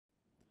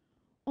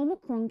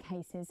Omicron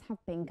cases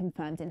have been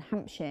confirmed in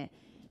Hampshire.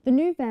 The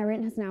new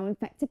variant has now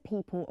infected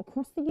people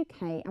across the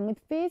UK, and with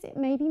fears it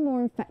may be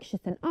more infectious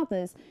than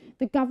others,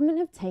 the government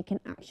have taken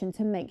action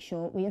to make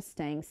sure we are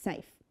staying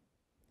safe.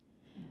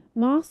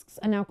 Masks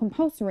are now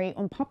compulsory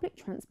on public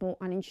transport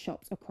and in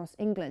shops across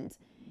England.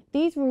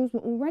 These rules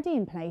were already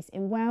in place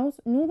in Wales,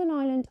 Northern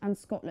Ireland and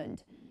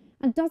Scotland.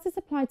 And does this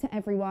apply to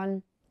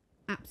everyone?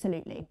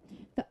 Absolutely.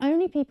 The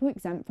only people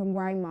exempt from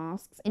wearing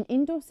masks in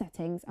indoor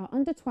settings are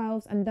under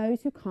 12s and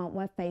those who can't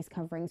wear face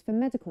coverings for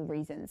medical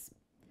reasons.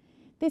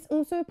 This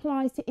also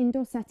applies to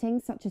indoor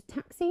settings such as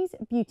taxis,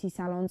 beauty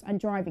salons and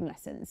driving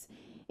lessons.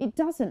 It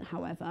doesn't,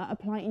 however,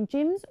 apply in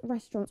gyms,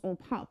 restaurants or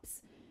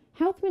pubs.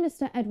 Health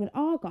Minister Edward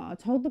Argar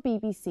told the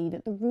BBC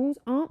that the rules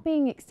aren't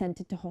being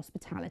extended to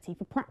hospitality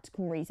for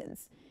practical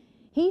reasons.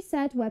 He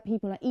said where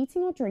people are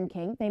eating or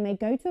drinking, they may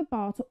go to a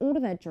bar to order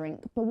their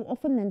drink, but will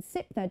often then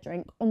sip their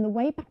drink on the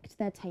way back to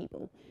their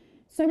table.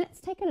 So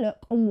let's take a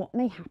look on what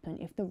may happen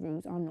if the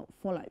rules are not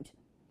followed.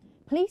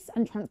 Police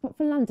and Transport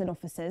for London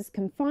officers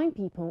can fine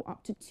people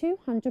up to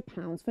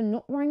 £200 for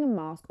not wearing a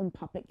mask on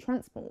public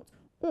transport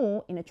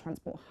or in a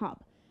transport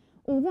hub,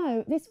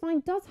 although this fine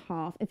does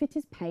halve if it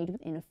is paid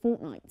within a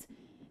fortnight.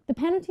 The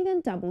penalty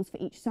then doubles for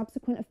each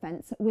subsequent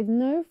offence, with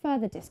no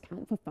further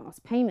discount for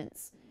fast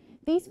payments.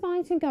 These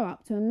fines can go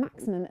up to a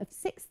maximum of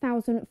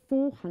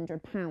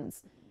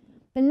 £6,400.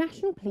 The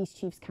National Police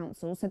Chiefs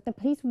Council said the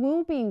police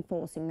will be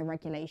enforcing the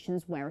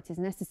regulations where it is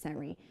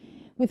necessary,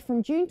 with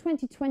from June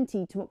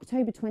 2020 to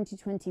October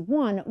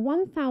 2021,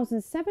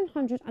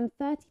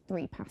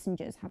 1,733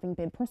 passengers having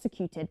been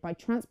prosecuted by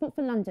Transport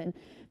for London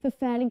for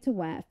failing to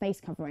wear a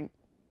face covering.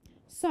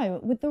 So,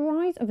 with the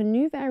rise of a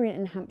new variant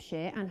in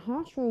Hampshire and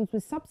harsh rules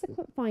with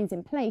subsequent fines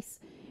in place,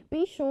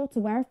 be sure to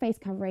wear a face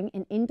covering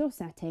in indoor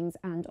settings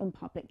and on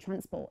public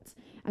transport,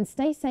 and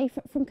stay safe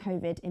from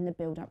COVID in the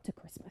build-up to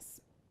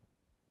Christmas.